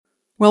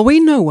Well,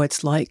 we know what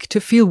it's like to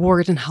feel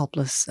worried and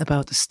helpless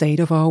about the state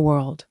of our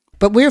world.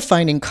 But we're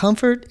finding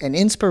comfort and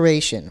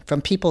inspiration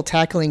from people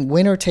tackling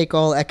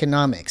winner-take-all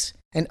economics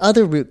and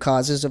other root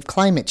causes of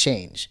climate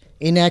change,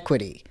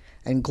 inequity,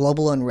 and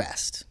global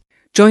unrest.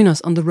 Join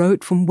us on the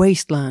road from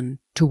wasteland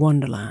to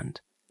wonderland.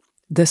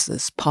 This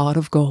is Pot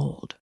of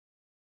Gold.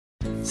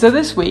 So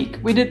this week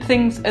we did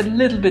things a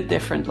little bit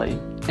differently.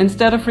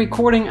 Instead of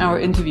recording our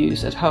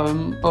interviews at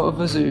home or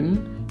over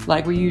Zoom,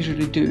 like we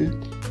usually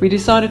do, we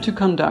decided to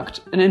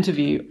conduct an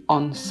interview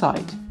on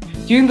site.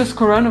 During this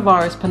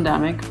coronavirus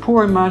pandemic,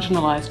 poor and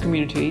marginalized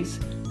communities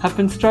have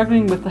been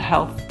struggling with the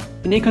health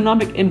and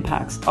economic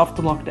impacts of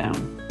the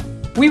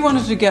lockdown. We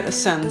wanted to get a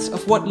sense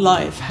of what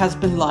life has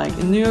been like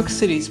in New York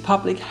City's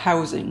public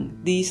housing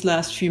these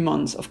last few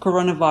months of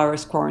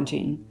coronavirus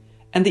quarantine,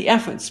 and the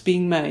efforts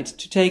being made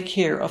to take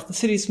care of the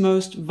city's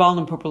most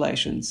vulnerable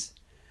populations.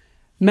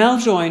 Mel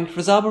joined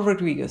Rosalba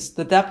Rodriguez,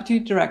 the Deputy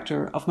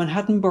Director of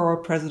Manhattan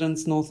Borough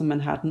President's Northern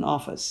Manhattan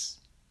office.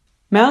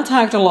 Mel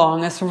tagged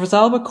along as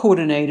Rosalba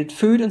coordinated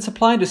food and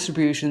supply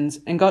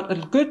distributions and got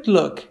a good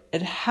look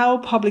at how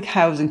public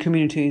housing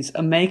communities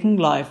are making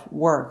life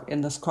work in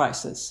this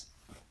crisis.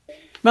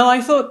 Mel, I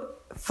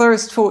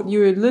first thought you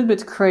were a little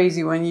bit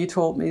crazy when you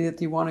told me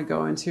that you want to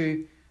go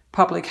into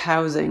public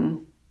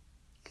housing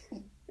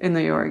in New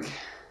York.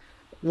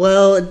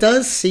 Well, it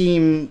does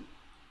seem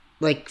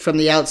like from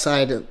the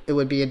outside it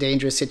would be a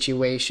dangerous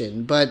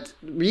situation, but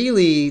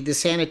really the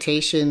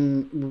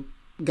sanitation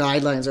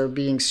guidelines are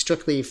being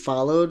strictly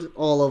followed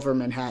all over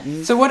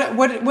Manhattan. So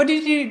what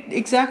did you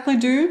exactly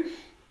do?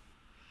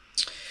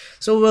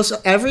 So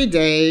every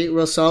day,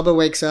 Rosalba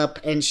wakes up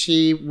and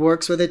she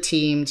works with a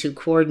team to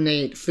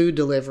coordinate food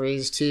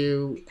deliveries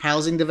to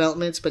housing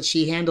developments, but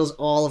she handles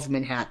all of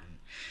Manhattan.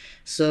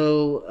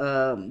 So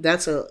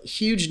that's a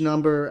huge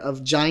number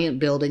of giant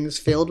buildings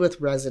filled with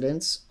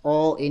residents,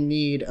 all in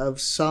need of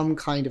some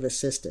kind of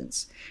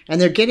assistance. And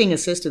they're getting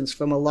assistance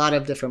from a lot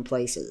of different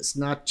places,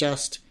 not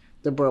just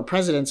the borough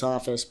president's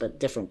office, but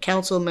different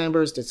council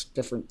members,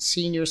 different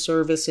senior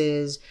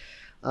services,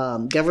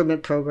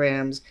 government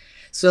programs.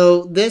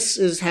 So this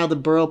is how the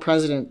borough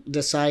president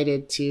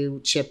decided to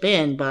chip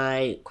in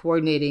by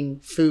coordinating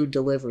food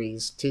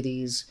deliveries to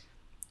these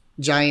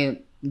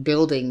giant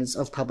buildings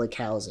of public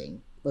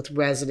housing with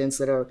residents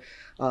that are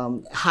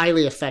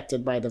highly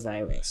affected by the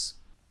virus.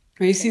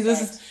 You see,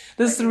 this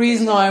is the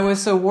reason why I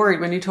was so worried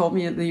when you told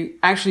me that you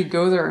actually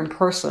go there in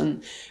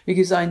person,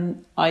 because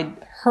I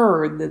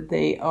heard that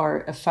they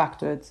are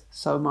affected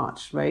so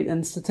much, right?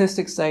 And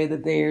statistics say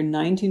that they are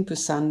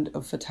 19%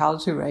 of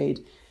fatality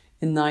rate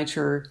in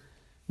NYCHR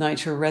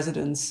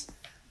residents.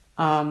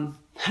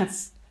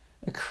 That's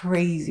a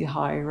crazy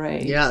high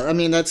rate. Yeah, I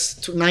mean,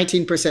 that's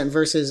 19%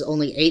 versus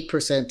only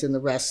 8% in the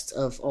rest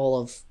of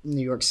all of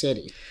New York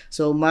City.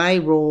 So my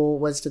role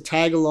was to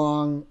tag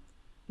along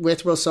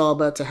with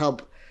Rosalba to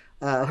help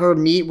her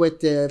meet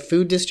with the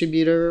food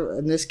distributor.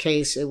 In this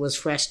case, it was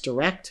Fresh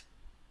Direct.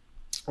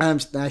 I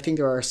think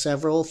there are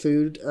several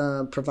food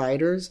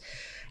providers.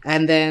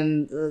 And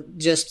then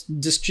just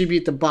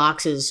distribute the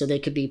boxes so they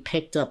could be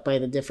picked up by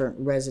the different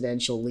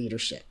residential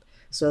leadership.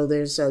 So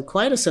there's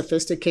quite a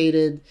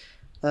sophisticated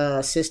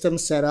system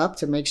set up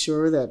to make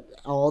sure that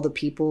all the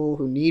people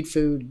who need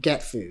food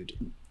get food.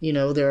 You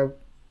know, there are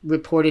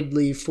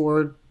reportedly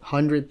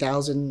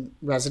 400,000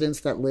 residents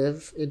that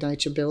live in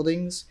NYCHA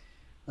buildings.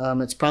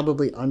 It's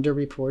probably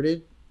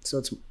underreported, so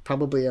it's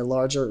probably a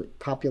larger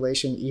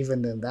population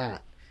even than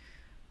that.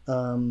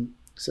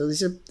 So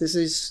this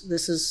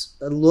is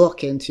a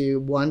look into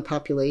one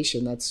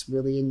population that's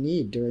really in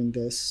need during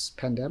this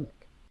pandemic.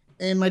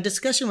 In my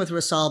discussion with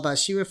Rosalba,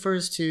 she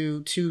refers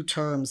to two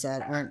terms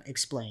that aren't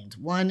explained.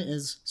 One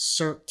is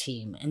CERT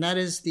team, and that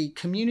is the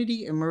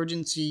Community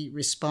Emergency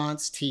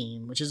Response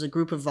Team, which is a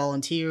group of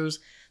volunteers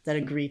that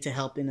agree to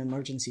help in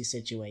emergency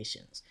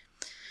situations.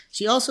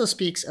 She also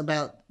speaks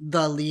about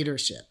the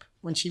leadership.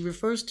 When she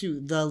refers to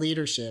the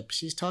leadership,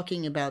 she's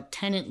talking about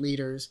tenant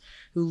leaders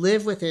who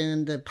live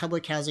within the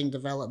public housing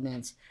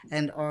developments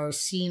and are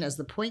seen as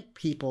the point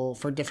people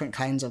for different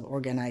kinds of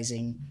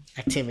organizing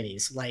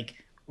activities, like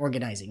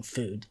organizing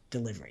food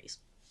deliveries.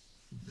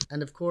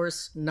 And of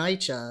course,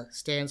 NYCHA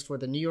stands for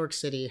the New York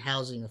City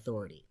Housing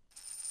Authority.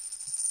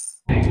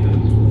 I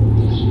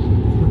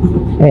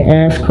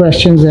ask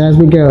questions as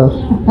we go.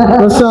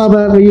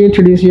 Rosalba, will you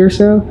introduce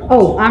yourself?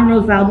 Oh, I'm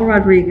Rosalba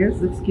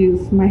Rodriguez,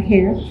 excuse my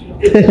hair,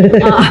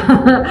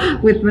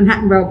 with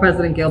Manhattan Borough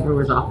President Gail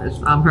Brewer's office.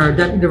 I'm her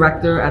Deputy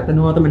Director at the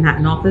Northern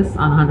Manhattan office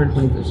on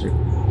 125th Street.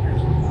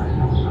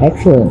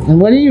 Excellent. And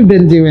what have you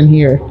been doing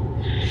here?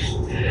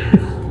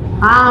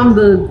 I'm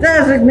the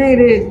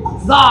designated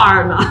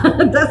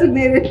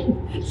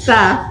designated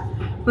staff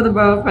for the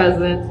Borough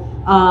President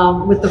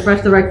with the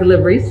Fresh Direct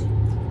deliveries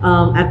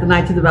at the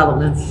NYCHA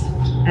developments.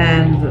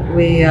 And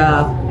we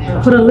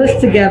put a list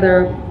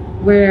together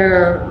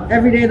where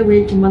every day of the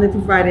week, from Monday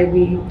through Friday,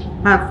 we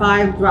have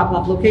 5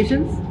 drop-off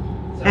locations.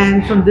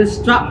 And from this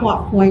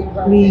drop-off point,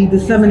 we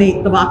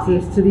disseminate the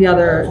boxes to the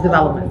other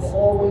developments.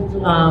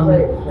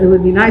 It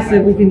would be nice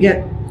if we can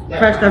get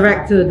Fresh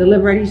Direct to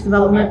deliver at each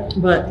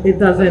development, but it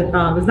doesn't,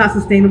 it's not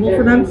sustainable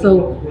for them.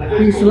 So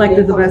we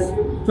selected the best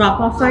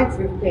drop-off sites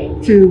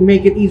to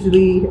make it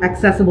easily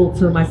accessible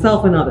to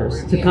myself and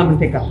others to come and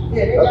pick up.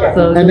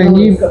 So And then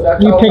you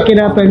pick it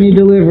up and you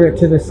deliver it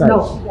to the site.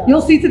 no,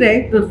 you'll see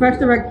today the Fresh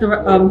Direct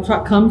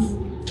truck comes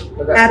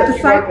at the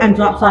site and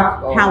drops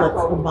off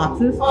pallets of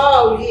boxes,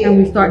 and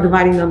we start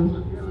dividing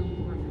them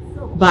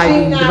by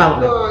the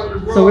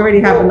development. So we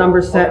already have the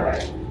numbers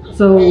set.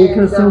 So we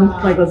can assume,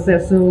 like let's say,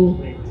 assume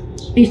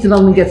each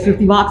development gets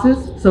 50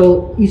 boxes.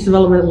 So each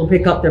development will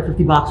pick up their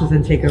 50 boxes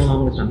and take it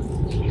along with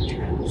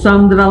them.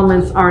 Some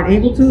developments aren't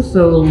able to,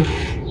 so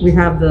we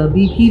have the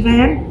BP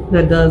van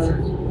that does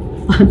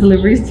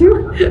deliveries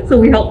too. So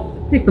we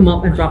help pick them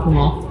up and drop them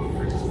off.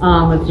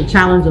 It's the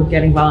challenge of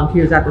getting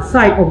volunteers at the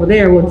site over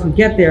there once we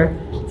get there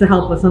to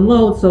help us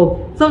unload. So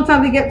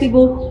sometimes we get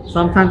people,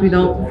 sometimes we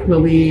don't,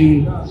 but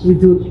we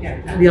do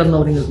the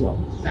unloading as well.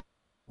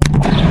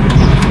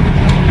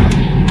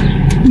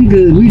 We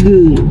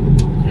good.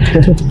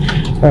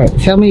 All right,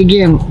 tell me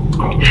again.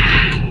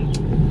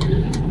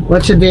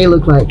 What's a day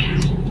look like?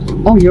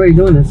 Oh, you're already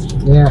doing this.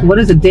 Yeah. What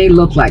does a day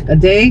look like? A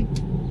day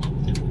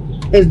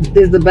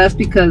is the best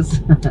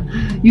because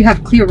you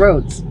have clear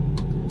roads.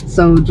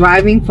 So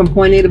driving from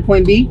point A to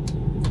point B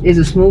is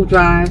a smooth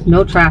drive,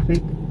 no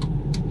traffic.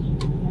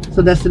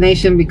 So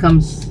destination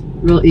becomes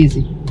real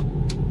easy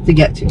to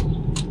get to.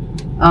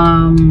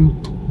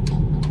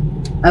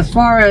 As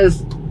far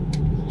as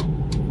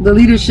the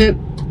leadership,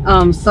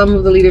 some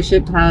of the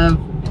leadership have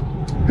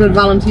good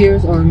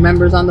volunteers or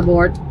members on the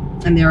board,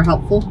 and they are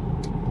helpful.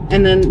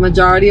 And then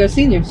majority are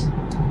seniors.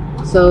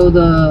 So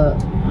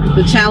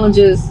the challenge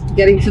is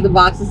getting to the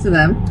boxes to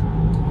them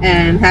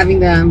and having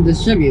them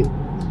distribute.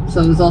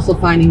 So there's also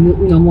finding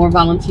more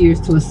volunteers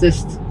to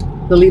assist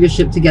the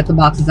leadership to get the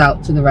boxes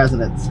out to the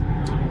residents.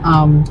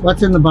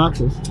 What's in the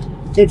boxes?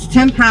 It's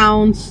 10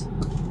 pounds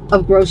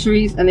of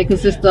groceries, and they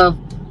consist of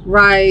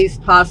rice,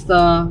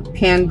 pasta,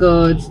 canned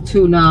goods,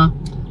 tuna,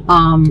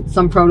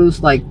 some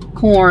produce like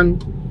corn,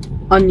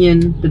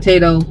 onion,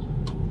 potato,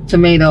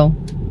 tomato,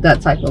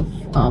 that type of.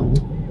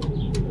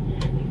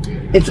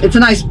 It's a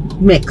nice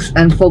mix,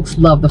 and folks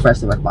love the Fresh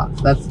Direct box.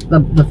 That's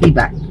the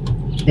feedback.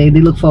 They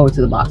look forward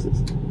to the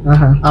boxes. We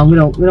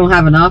don't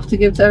have enough to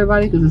give to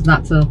everybody because it's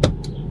not to.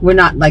 We're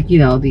not like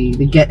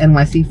the Get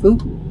NYC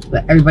food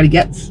that everybody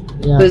gets.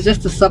 Yeah. But it's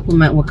just to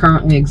supplement what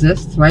currently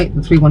exists, right?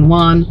 The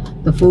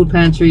 311, the food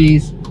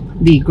pantries,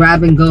 the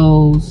grab and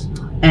goes,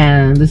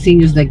 and the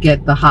seniors that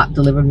get the hot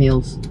delivered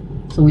meals.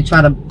 So we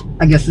try to,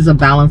 I guess, it's a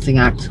balancing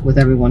act with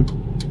everyone.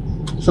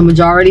 So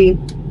majority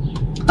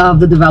of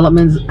the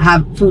developments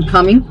have food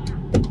coming.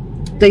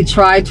 They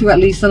try to, at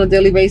least on a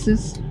daily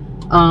basis,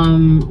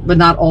 but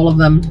not all of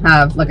them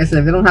have. Like I said,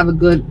 if they don't have a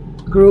good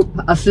group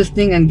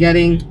assisting and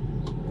getting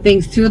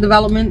things to the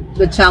development,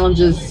 the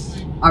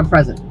challenges are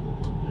present.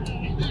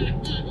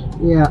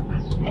 Yeah.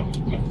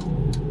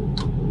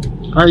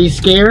 Are you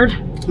scared?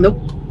 Nope.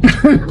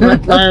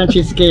 Why aren't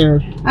you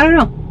scared? I don't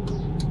know.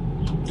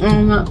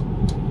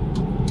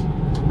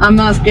 I'm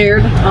not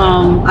scared.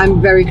 I'm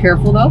very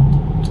careful though,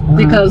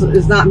 because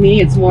it's not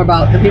me. It's more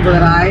about the people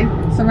that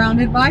I'm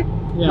surrounded by,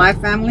 my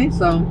family.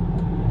 So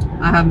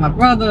I have my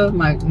brother,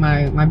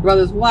 my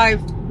brother's wife,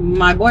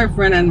 my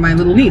boyfriend, and my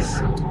little niece,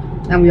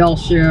 and we all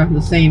share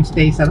the same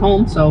space at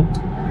home. So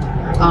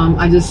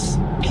I just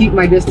keep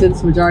my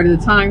distance majority of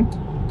the time,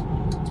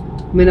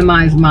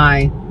 minimize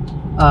my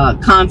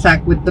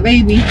contact with the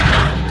baby,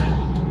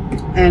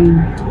 and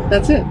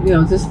that's it.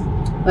 Just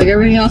like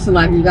everything else in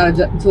life, you got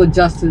to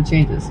adjust to the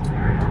changes.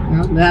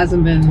 It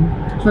hasn't been,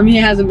 for me,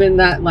 it hasn't been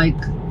that like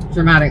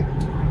dramatic.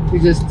 We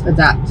just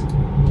adapt.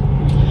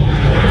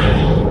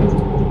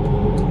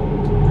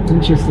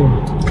 Interesting.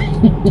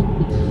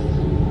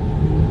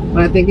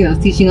 But I think it's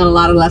teaching on a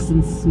lot of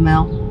lessons,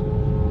 Mel,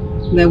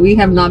 that we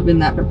have not been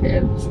that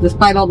prepared,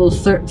 despite all those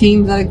CERT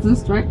teams that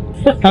exist, right?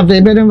 Have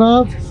they been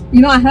involved?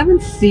 I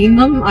haven't seen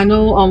them. I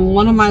know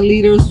one of my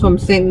leaders from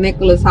St.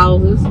 Nicholas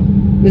Houses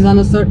is on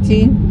the CERT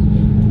team.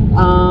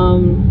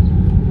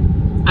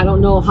 I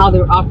don't know how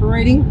they're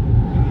operating,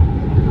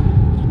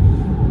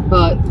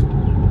 but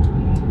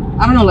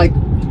I don't know, like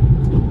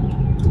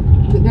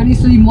there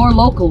needs to be more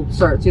local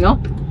CERTs,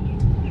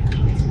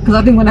 because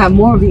I think we're gonna have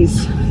more of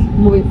these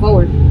moving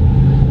forward.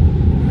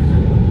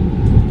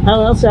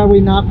 How else are we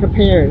not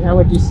prepared? How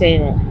would you say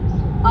that?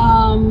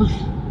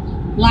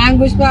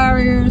 Language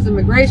barriers,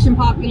 immigration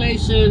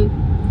population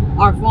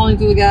are falling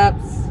through the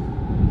gaps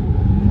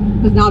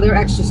because now they're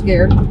extra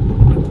scared.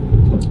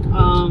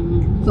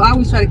 So I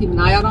always try to keep an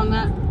eye out on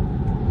that.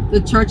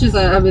 The churches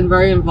have been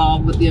very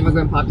involved with the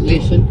immigrant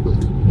population,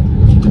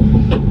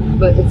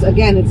 but it's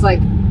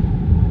like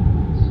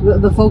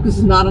the focus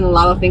is not on a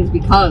lot of things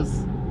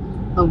because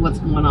of what's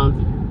going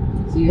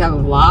on. So you have a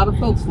lot of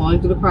folks falling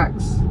through the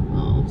cracks.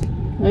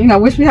 I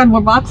wish we had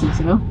more boxes,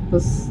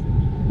 because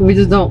we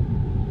just don't.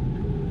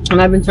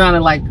 And I've been trying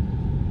to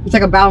it's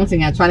like a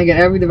balancing act, trying to get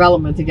every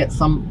development to get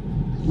some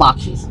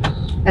boxes.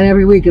 And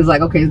every week is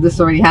like, okay, this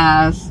already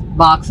has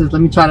boxes.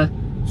 Let me try to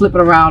flip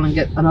it around and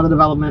get another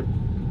development.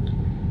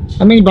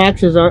 How many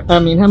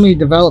how many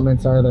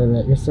developments are there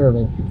that you're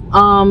serving?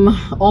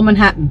 All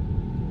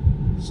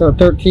Manhattan. So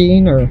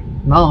 13 or?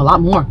 No, a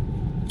lot more.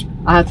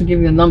 I have to give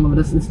you a number, but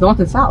it's north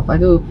and south. I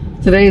do.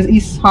 Today is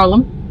East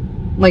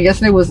Harlem. Like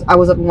yesterday I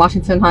was up in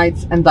Washington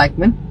Heights and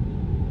Dyckman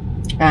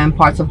and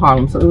parts of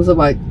Harlem. So it was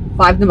about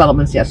 5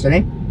 developments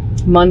yesterday.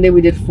 Monday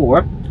we did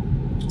 4.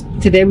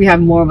 Today we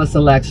have more of a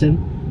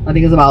selection. I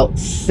think it's about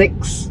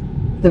 6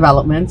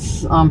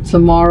 developments.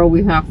 Tomorrow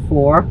we have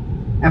 4,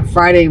 and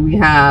Friday we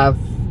have,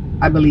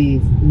 I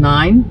believe,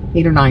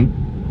 8 or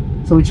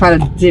 9. So we try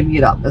to divvy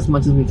it up as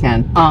much as we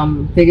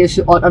can. Big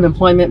issue,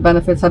 unemployment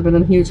benefits have been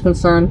a huge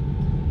concern,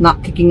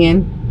 not kicking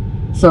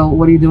in. So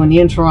what do you do in the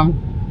interim?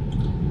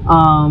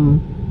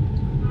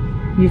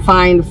 You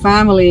find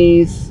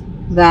families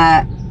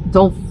that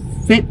don't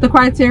fit the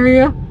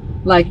criteria,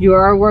 like you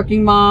are a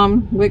working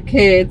mom with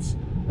kids,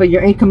 but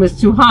your income is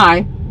too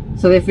high,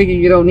 so they figure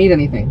you don't need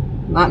anything.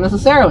 Not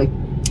necessarily,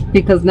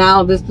 because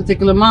now this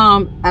particular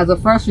mom, as a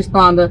first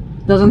responder,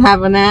 doesn't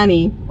have a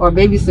nanny or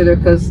babysitter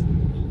because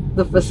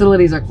the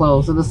facilities are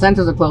closed, or the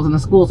centers are closed, and the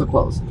schools are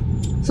closed.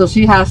 So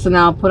she has to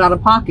now put out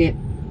of pocket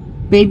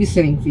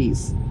babysitting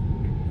fees,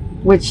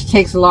 which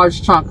takes a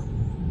large chunk.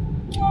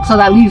 So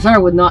that leaves her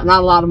with not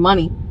a lot of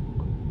money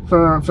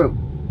for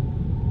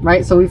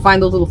right? So we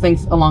find those little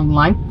things along the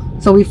line.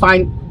 So we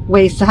find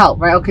ways to help,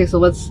 right? Okay, so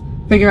let's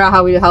figure out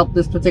how we help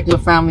this particular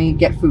family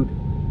get food,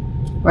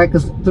 right?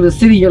 Because through the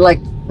city, you're like,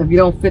 if you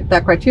don't fit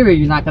that criteria,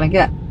 you're not going to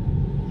get.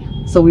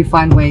 So we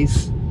find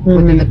ways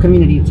within the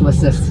community to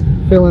assist.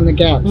 Fill in the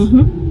gaps.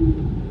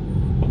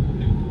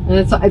 And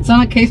it's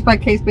on a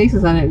case-by-case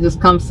basis, and it just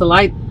comes to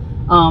light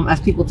as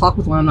people talk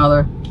with one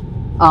another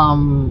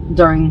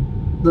during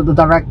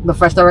the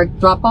fresh direct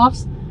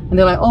drop-offs, and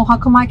they're like, oh, how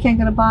come I can't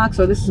get a box,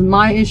 or this is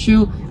my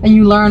issue, and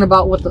you learn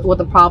about what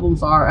the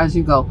problems are as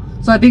you go.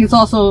 So I think it's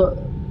also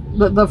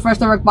the fresh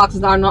direct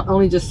boxes are not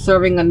only just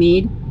serving a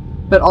need,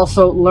 but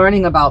also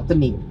learning about the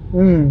need,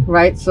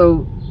 right?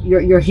 So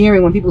you're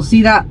hearing when people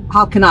see that,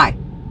 how can I?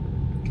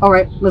 All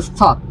right, let's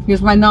talk.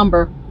 Here's my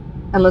number,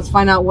 and let's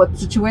find out what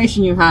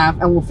situation you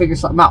have, and we'll figure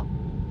something out.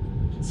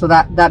 So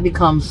that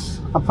becomes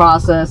a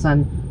process,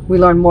 and we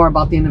learn more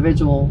about the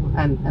individual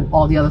and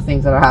all the other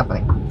things that are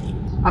happening.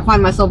 I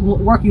find myself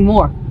working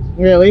more.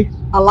 Really?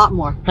 A lot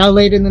more. How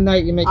late in the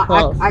night you make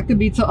calls? I could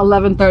be till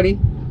 11:30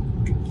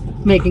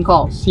 making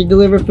calls. So you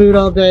deliver food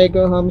all day,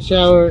 go home,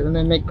 shower, and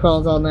then make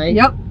calls all night?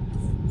 Yep.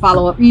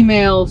 Follow up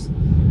emails,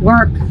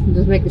 work,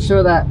 just making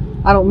sure that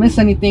I don't miss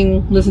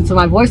anything, listen to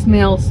my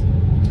voicemails,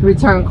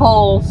 return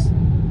calls,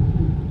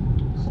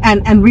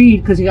 and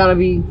read, because you got to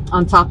be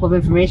on top of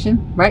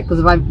information, right? Because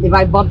if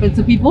I bump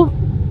into people,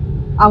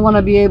 I want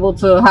to be able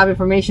to have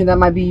information that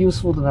might be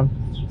useful to them.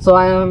 So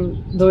I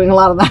am doing a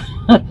lot of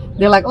that.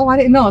 They're like, oh, I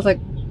didn't know. It's like,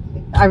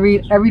 I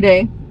read every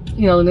day.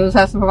 You know, the news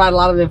has to provide a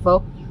lot of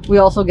info. We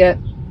also get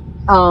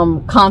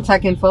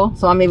contact info,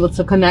 so I'm able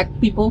to connect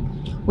people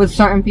with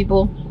certain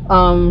people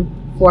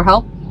for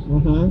help.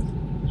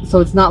 So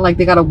it's not like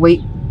they got to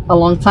wait a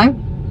long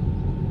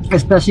time,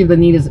 especially if the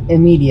need is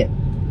immediate.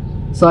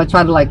 So I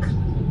try to like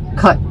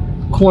cut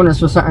corners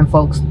for certain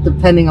folks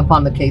depending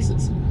upon the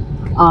cases.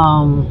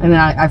 And then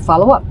I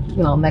follow up,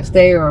 you know, next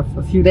day or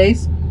a few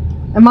days.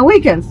 And my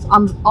weekends,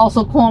 I'm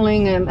also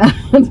calling and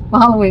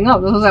following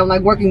up. This is I'm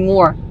like working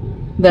more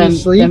than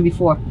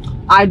before.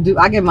 I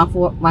get my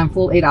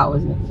full 8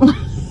 hours.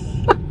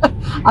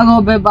 I go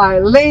to bed by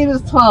late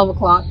as 12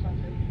 o'clock,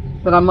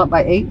 but I'm up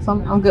by 8, so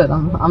I'm good.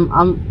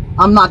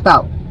 I'm knocked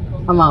out.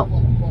 I'm out.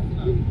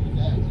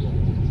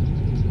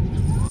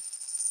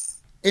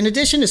 In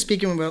addition to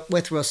speaking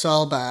with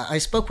Rosalba, I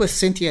spoke with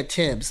Cynthia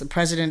Tibbs, the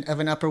president of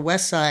an Upper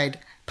West Side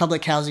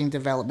public housing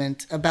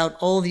development, about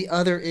all the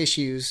other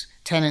issues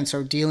tenants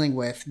are dealing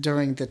with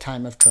during the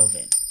time of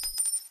COVID.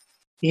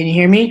 Can you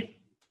hear me?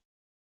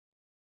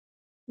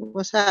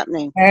 What's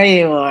happening? There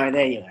you are.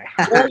 There you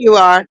are. There you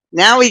are.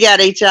 Now we got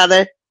each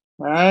other.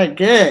 All right,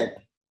 good.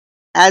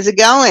 How's it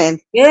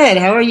going? Good.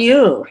 How are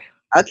you?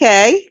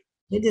 Okay.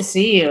 Good to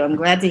see you. I'm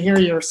glad to hear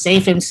you're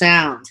safe and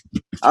sound.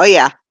 Oh,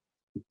 yeah.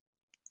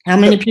 How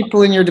many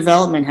people in your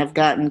development have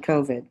gotten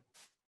COVID?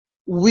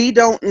 We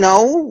don't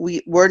know.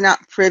 We're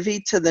not privy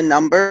to the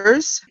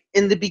numbers.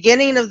 In the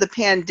beginning of the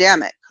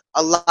pandemic,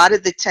 a lot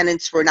of the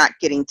tenants were not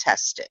getting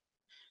tested.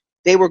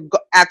 They were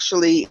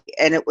actually,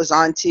 and it was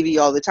on TV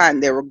all the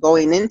time, they were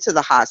going into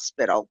the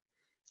hospital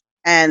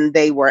and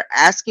they were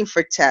asking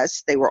for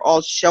tests. They were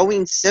all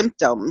showing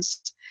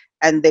symptoms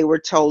and they were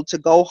told to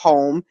go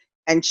home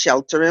and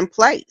shelter in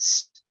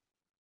place.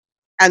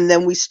 And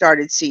then we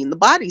started seeing the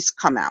bodies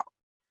come out.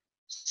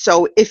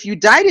 So if you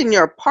died in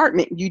your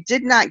apartment, you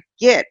did not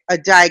get a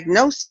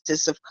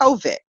diagnosis of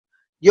COVID.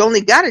 You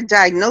only got a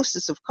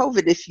diagnosis of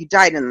COVID if you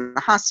died in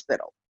the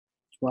hospital.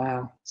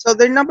 Wow. So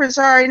their numbers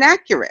are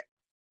inaccurate.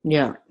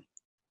 Yeah.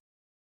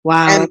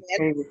 Wow.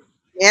 And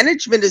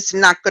management is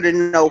not going to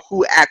know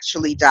who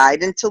actually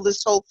died until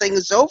this whole thing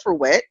is over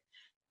with.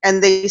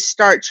 And they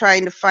start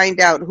trying to find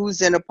out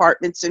who's in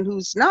apartments and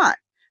who's not.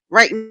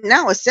 Right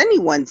now, it's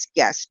anyone's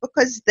guess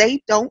because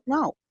they don't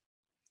know.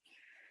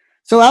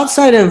 So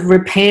outside of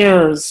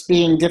repairs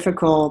being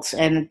difficult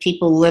and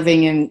people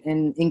living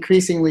in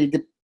increasingly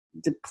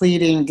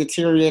depleting,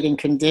 deteriorating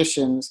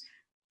conditions,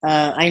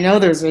 I know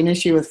there's an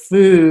issue with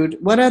food.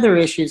 What other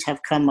issues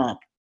have come up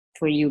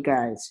for you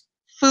guys?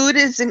 Food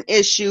is an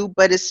issue,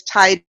 but it's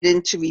tied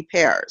into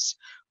repairs.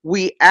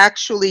 We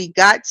actually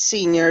got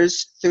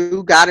seniors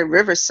through God of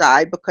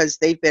Riverside because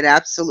they've been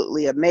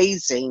absolutely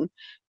amazing.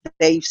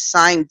 They've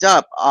signed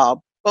up a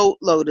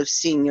boatload of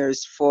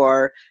seniors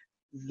for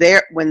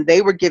when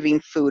they were giving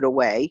food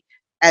away,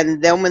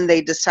 and then when they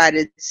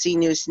decided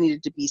seniors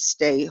needed to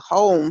stay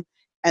home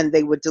and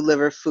they would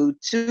deliver food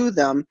to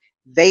them,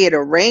 they had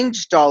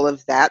arranged all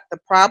of that. The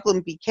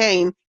problem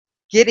became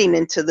getting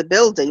into the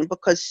building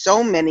because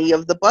so many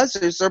of the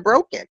buzzers are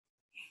broken.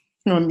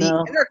 Oh, The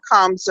no.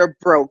 intercoms are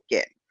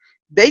broken.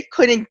 They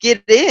couldn't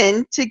get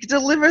in to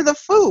deliver the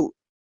food.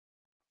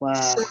 Wow.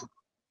 So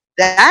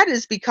that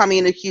is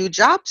becoming a huge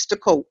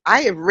obstacle.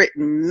 I have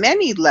written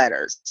many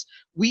letters.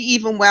 We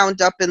even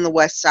wound up in the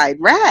West Side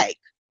Rag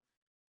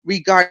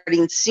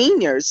regarding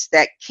seniors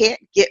that can't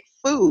get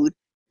food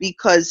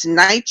because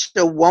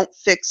NYCHA won't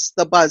fix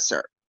the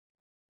buzzer.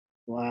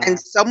 Wow. And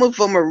some of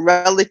them are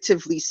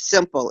relatively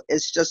simple.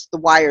 It's just the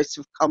wires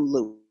have come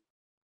loose.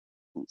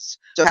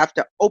 So you have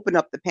to open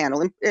up the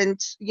panel and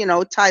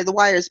tie the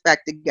wires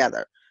back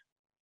together.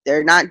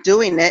 They're not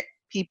doing it.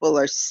 People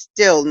are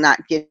still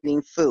not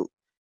getting food.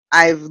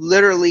 I've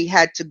literally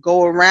had to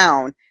go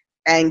around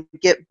and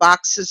get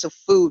boxes of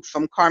food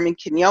from Carmen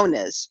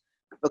Quinones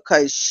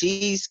because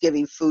she's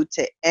giving food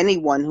to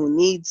anyone who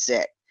needs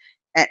it.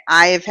 And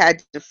I have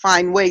had to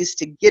find ways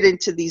to get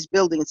into these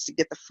buildings to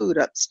get the food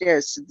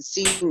upstairs to the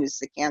seniors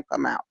that can't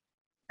come out.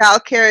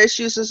 Child care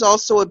issues is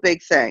also a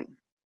big thing.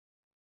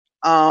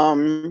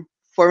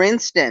 For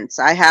instance,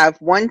 I have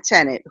one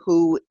tenant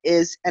who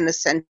is an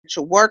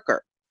essential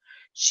worker.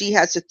 She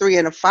has a 3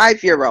 and a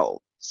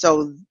 5-year-old.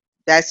 So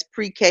that's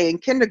pre-K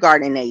and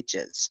kindergarten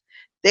ages.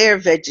 They're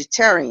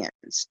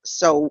vegetarians.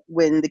 So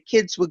when the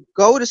kids would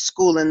go to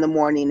school in the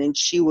morning and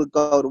she would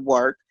go to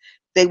work,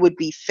 they would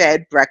be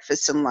fed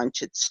breakfast and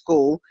lunch at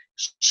school.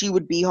 She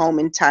would be home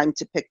in time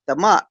to pick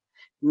them up.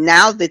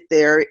 Now that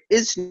there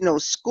is no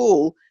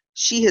school,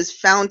 she has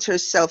found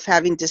herself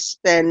having to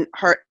spend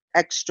her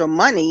extra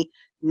money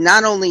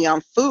not only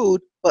on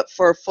food, but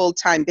for a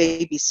full-time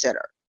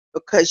babysitter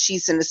because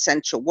she's an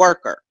essential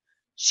worker.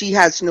 She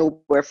has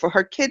nowhere for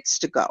her kids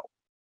to go.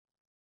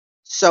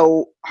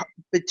 So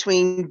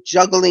between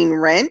juggling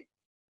rent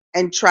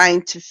and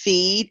trying to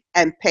feed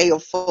and pay a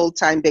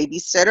full-time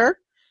babysitter,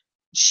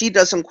 she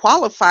doesn't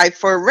qualify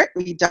for a rent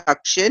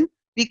reduction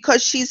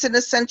because she's an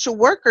essential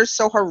worker.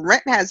 So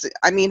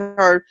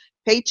her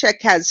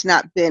paycheck has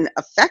not been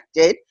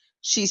affected.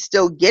 She's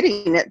still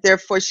getting it.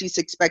 Therefore, she's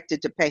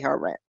expected to pay her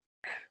rent.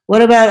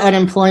 What about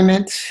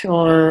unemployment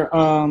or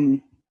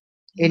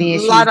any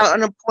issues? A lot of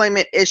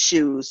unemployment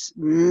issues,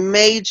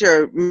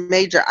 major.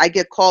 I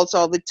get calls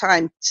all the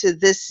time to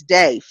this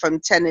day from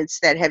tenants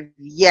that have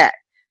yet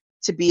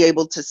to be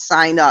able to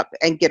sign up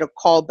and get a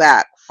call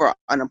back for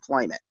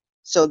unemployment.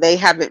 So they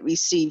haven't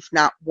received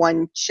not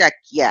one check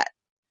yet,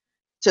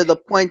 to the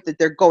point that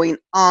they're going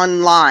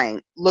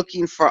online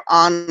looking for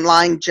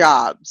online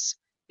jobs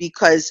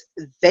because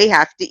they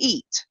have to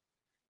eat.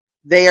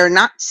 They are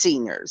not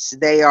seniors.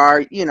 They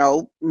are,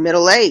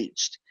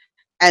 middle-aged.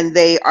 And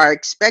they are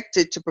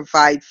expected to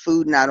provide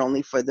food not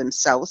only for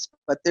themselves,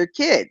 but their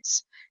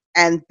kids.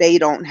 And they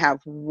don't have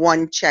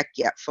one check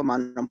yet from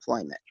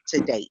unemployment to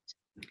date.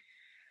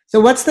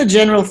 So what's the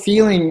general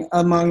feeling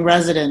among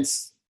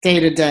residents day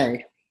to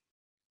day?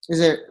 Is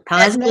it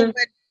positive?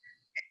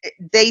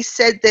 They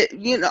said that,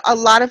 a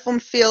lot of them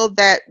feel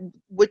that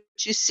what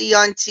you see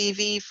on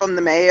TV from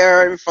the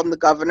mayor and from the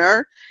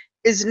governor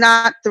is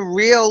not the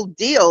real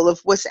deal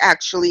of what's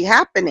actually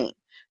happening.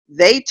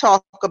 They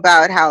talk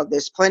about how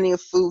there's plenty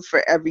of food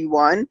for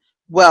everyone.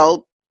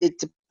 Well, it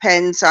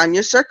depends on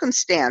your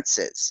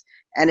circumstances.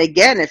 And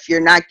again, if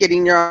you're not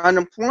getting your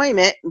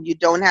unemployment and you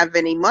don't have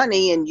any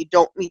money and you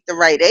don't meet the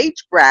right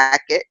age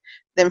bracket,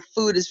 then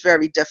food is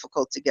very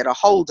difficult to get a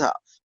hold of.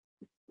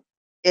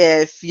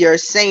 If you're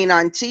saying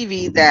on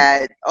TV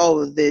that,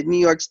 the New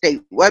York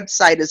State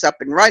website is up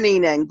and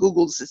running and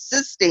Google's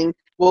assisting,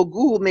 well,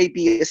 Google may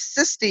be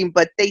assisting,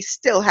 but they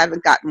still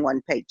haven't gotten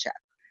one paycheck.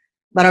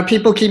 But are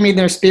people keeping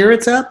their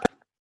spirits up?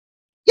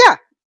 Yeah,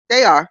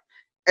 they are.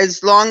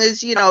 As long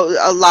as,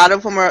 a lot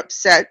of them are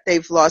upset,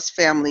 they've lost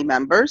family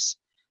members.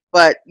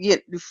 But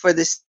for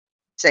the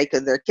sake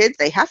of their kids,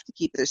 they have to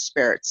keep their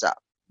spirits up.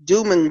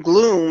 Doom and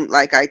gloom,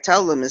 like I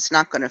tell them, is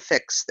not going to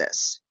fix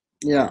this.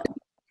 Yeah.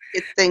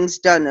 Get things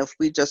done if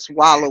we just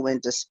wallow in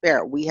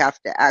despair. We have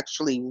to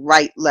actually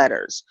write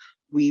letters.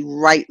 We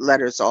write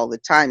letters all the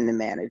time to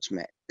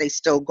management. They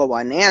still go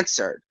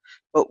unanswered,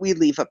 but we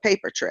leave a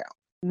paper trail.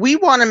 We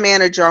want to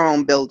manage our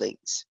own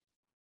buildings.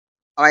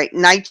 All right,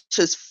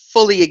 NYCHA's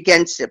fully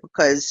against it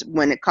because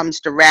when it comes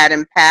to RAD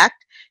Impact,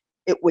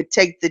 it would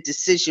take the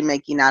decision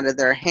making out of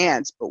their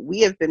hands. But we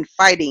have been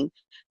fighting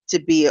to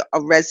be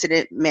a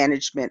resident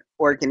management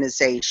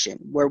organization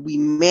where we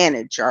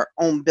manage our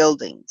own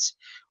buildings.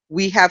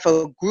 we have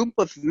a group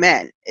of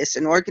men. It's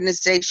an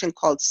organization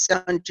called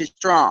 700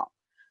 Strong.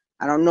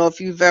 I don't know if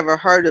you've ever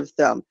heard of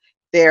them.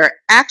 They're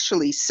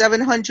actually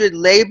 700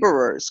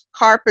 laborers,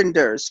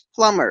 carpenters,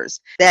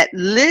 plumbers that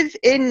live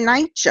in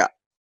NYCHA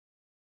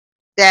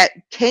that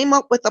came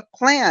up with a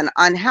plan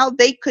on how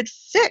they could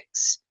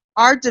fix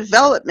our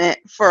development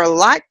for a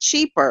lot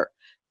cheaper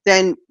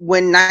than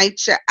when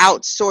NYCHA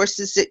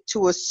outsources it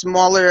to a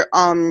smaller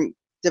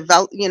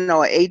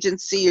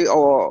agency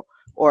or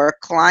a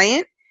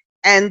client,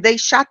 and they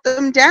shot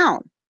them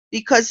down.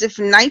 Because if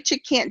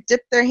NYCHA can't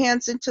dip their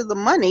hands into the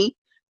money,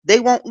 they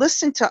won't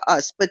listen to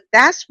us. But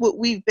that's what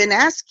we've been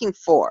asking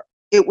for.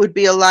 It would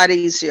be a lot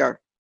easier.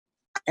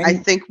 I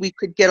think we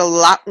could get a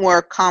lot more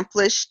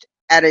accomplished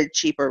at a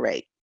cheaper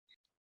rate.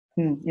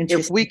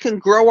 If we can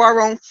grow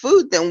our own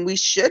food, then we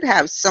should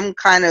have some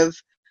kind of,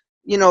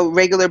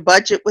 regular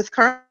budget with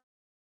currency.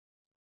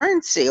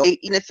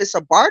 Even if it's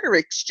a barter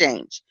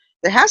exchange,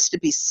 there has to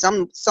be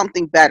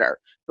something better,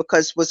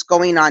 because what's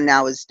going on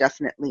now is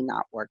definitely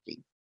not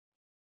working.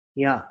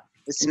 Yeah.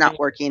 It's not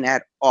working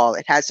at all.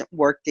 It hasn't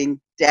worked in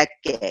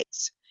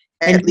decades,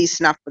 at least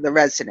not for the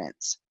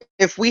residents.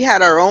 If we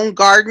had our own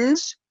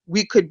gardens,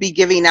 we could be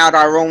giving out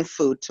our own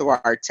food to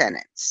our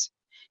tenants.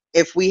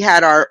 If we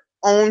had our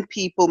own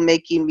people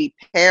making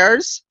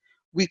repairs,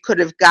 we could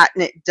have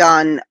gotten it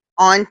done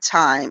on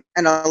time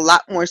and a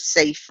lot more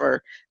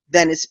safer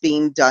than it's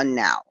being done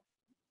now.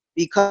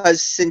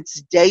 Because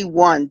since day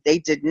one, they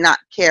did not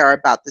care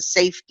about the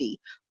safety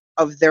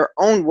of their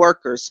own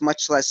workers,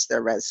 much less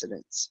their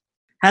residents.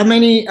 How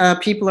many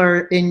people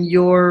are in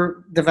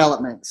your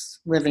developments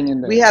living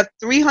in there? We have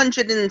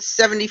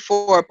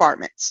 374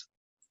 apartments.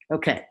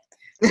 Okay.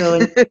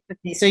 So,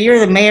 so you're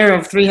the mayor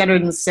of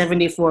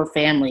 374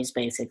 families,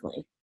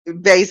 basically.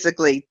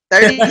 Basically,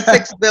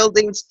 36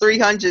 buildings,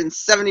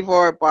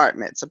 374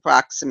 apartments,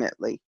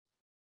 approximately.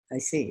 I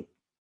see.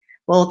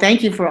 Well,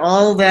 thank you for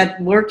all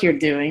that work you're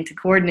doing to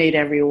coordinate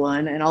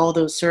everyone and all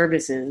those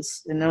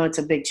services. I know it's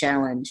a big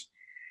challenge.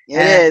 It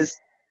is.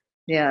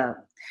 Yeah.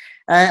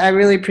 I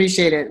really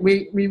appreciate it.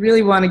 We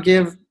really want to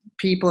give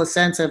people a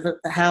sense of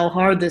how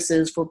hard this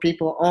is for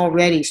people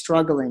already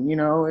struggling.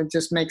 It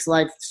just makes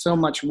life so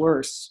much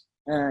worse.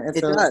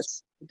 It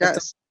does. It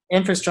does.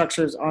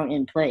 Infrastructures aren't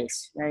in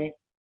place, right?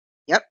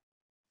 Yep.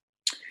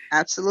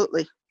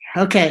 Absolutely.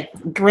 Okay.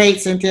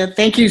 Great, Cynthia.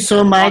 Thank you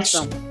so much.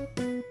 Awesome.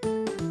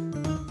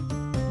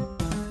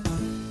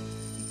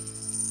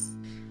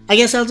 I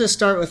guess I'll just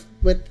start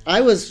with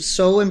I was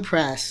so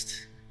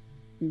impressed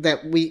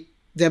that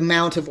the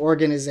amount of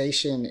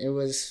organization it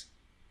was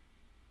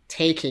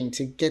taking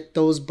to get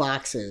those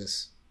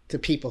boxes to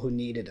people who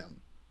needed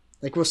them.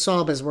 Like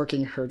Rosalba is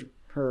working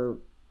her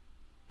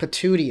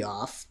patootie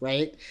off,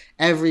 right?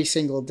 Every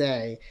single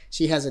day.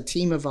 She has a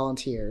team of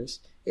volunteers.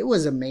 It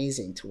was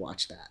amazing to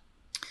watch that.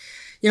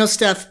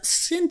 Steph,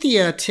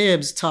 Cynthia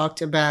Tibbs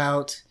talked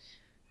about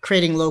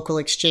creating local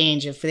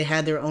exchange if they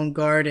had their own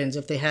gardens,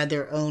 if they had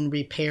their own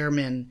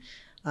repairmen,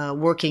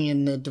 working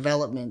in the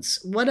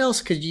developments. What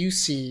else could you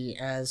see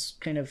as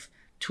kind of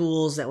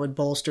tools that would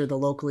bolster the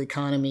local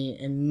economy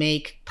and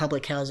make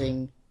public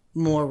housing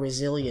more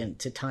resilient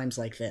to times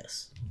like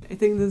this? I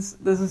think this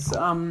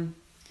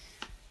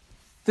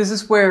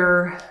is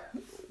where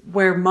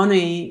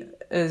money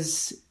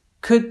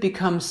could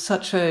become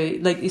such a,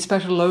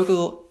 especially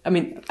local.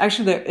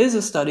 Actually there is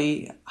a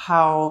study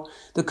how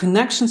the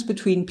connections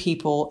between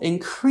people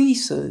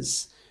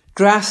increases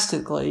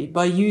drastically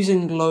by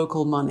using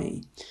local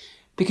money.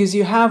 Because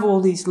you have all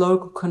these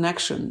local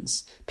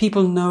connections.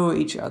 People know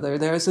each other.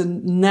 There's a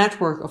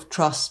network of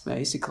trust,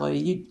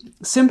 basically.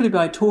 Simply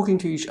by talking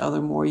to each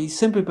other more,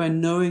 simply by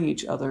knowing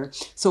each other.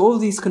 So all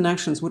these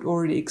connections would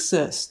already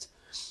exist.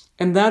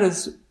 And that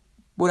is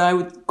what I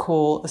would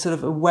call a sort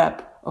of a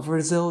web of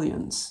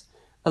resilience,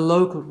 a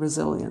local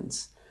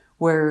resilience,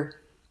 where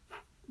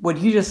what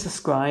you just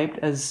described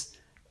as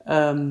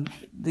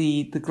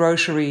the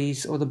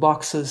groceries or the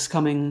boxes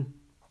coming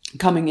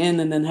in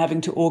and then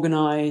having to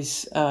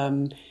organize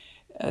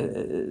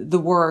the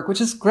work, which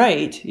is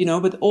great,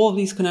 but all of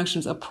these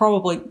connections are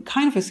probably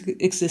kind of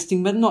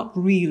existing, but not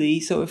really.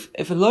 So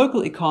if a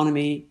local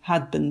economy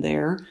had been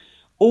there,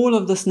 all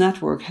of this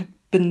network had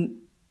been,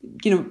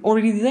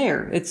 already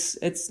there.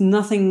 It's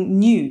nothing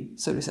new,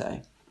 so to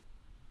say.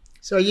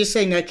 So are you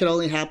saying that could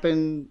only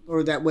happen,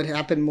 or that would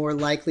happen more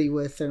likely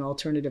with an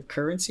alternative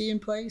currency in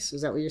place?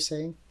 Is that what you're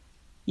saying?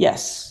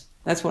 Yes.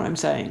 That's what I'm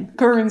saying.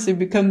 Currency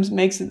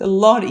makes it a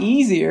lot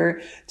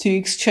easier to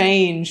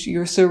exchange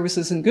your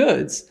services and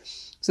goods.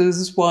 So this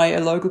is why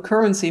a local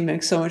currency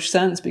makes so much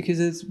sense, because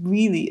it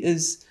really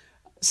is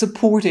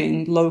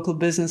supporting local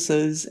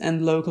businesses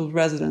and local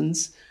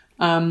residents,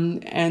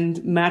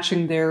 and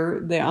matching their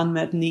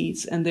unmet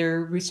needs and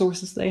their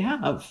resources they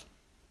have.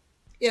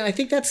 Yeah, I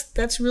think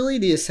that's really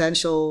the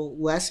essential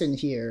lesson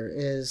here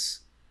is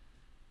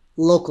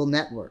local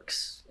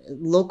networks.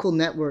 Local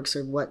networks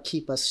are what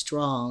keep us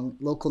strong.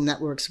 Local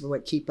networks are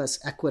what keep us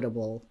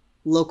equitable.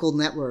 Local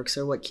networks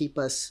are what keep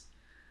us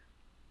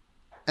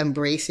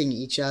embracing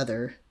each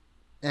other.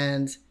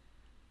 And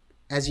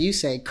as you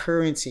say,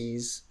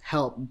 currencies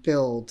help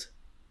build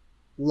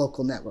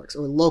local networks,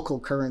 or local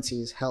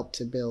currencies help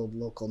to build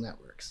local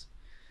networks.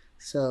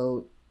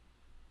 So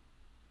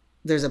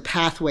there's a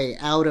pathway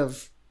out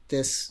of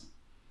this,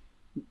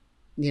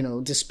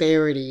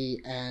 disparity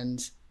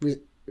and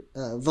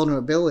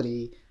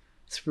vulnerability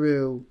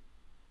through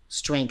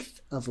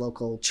strength of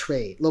local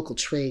trade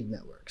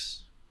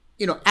networks.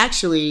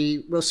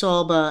 Actually,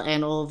 Rosalba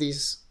and all of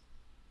these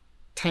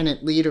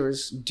tenant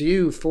leaders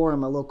do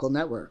form a local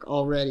network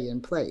already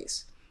in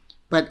place.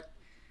 But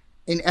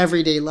in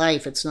everyday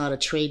life, it's not a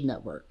trade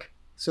network.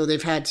 So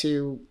they've had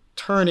to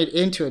turn it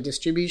into a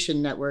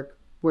distribution network,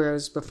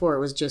 whereas before it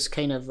was just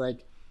kind of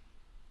like,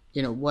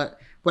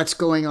 what's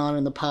going on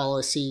in the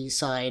policy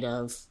side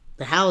of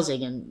the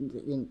housing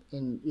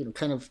and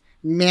kind of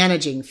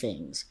managing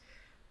things.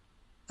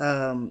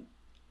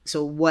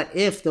 So what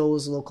if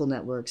those local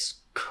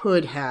networks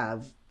could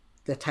have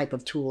the type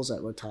of tools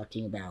that we're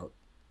talking about,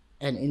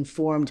 and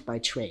informed by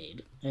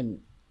trade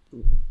and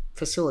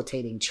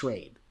facilitating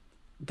trade?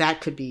 That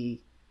could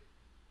be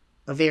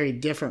a very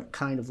different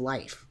kind of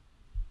life.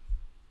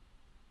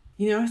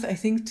 I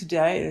think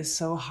today it is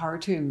so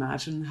hard to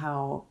imagine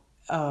how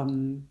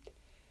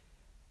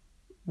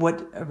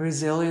what a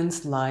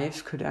resilient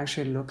life could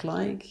actually look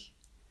like,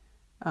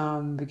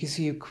 because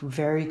you're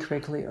very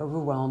quickly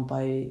overwhelmed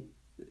by,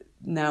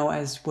 now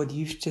as what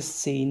you've just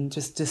seen,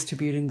 just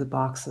distributing the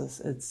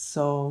boxes. It's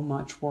so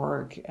much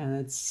work, and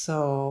it's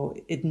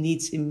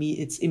immediate.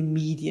 It's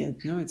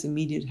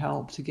immediate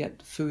help to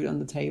get food on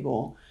the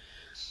table.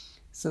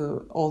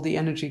 So all the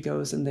energy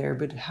goes in there.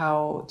 But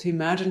to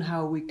imagine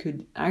how we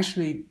could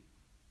actually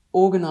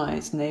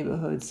organize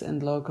neighborhoods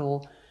and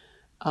local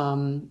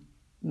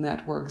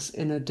networks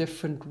in a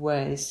different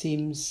way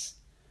seems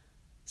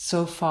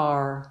so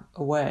far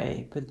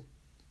away, but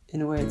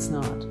in a way it's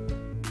not.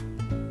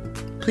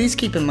 Please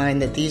keep in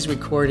mind that these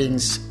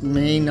recordings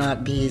may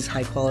not be as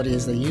high quality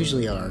as they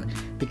usually are,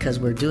 because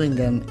we're doing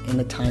them in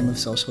a time of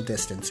social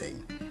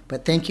distancing.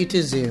 But thank you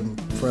to Zoom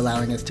for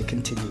allowing us to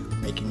continue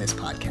making this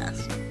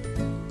podcast.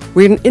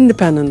 We're an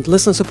independent,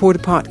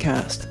 listener-supported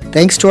podcast.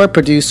 Thanks to our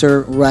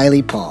producer,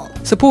 Riley Paul.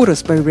 Support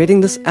us by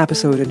rating this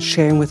episode and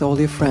sharing with all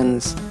your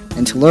friends.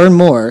 And to learn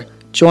more,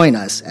 join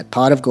us at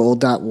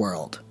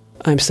potofgold.world.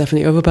 I'm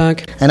Stephanie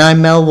Overbach. And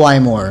I'm Mel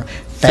Wymore.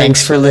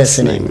 Thanks for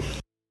listening.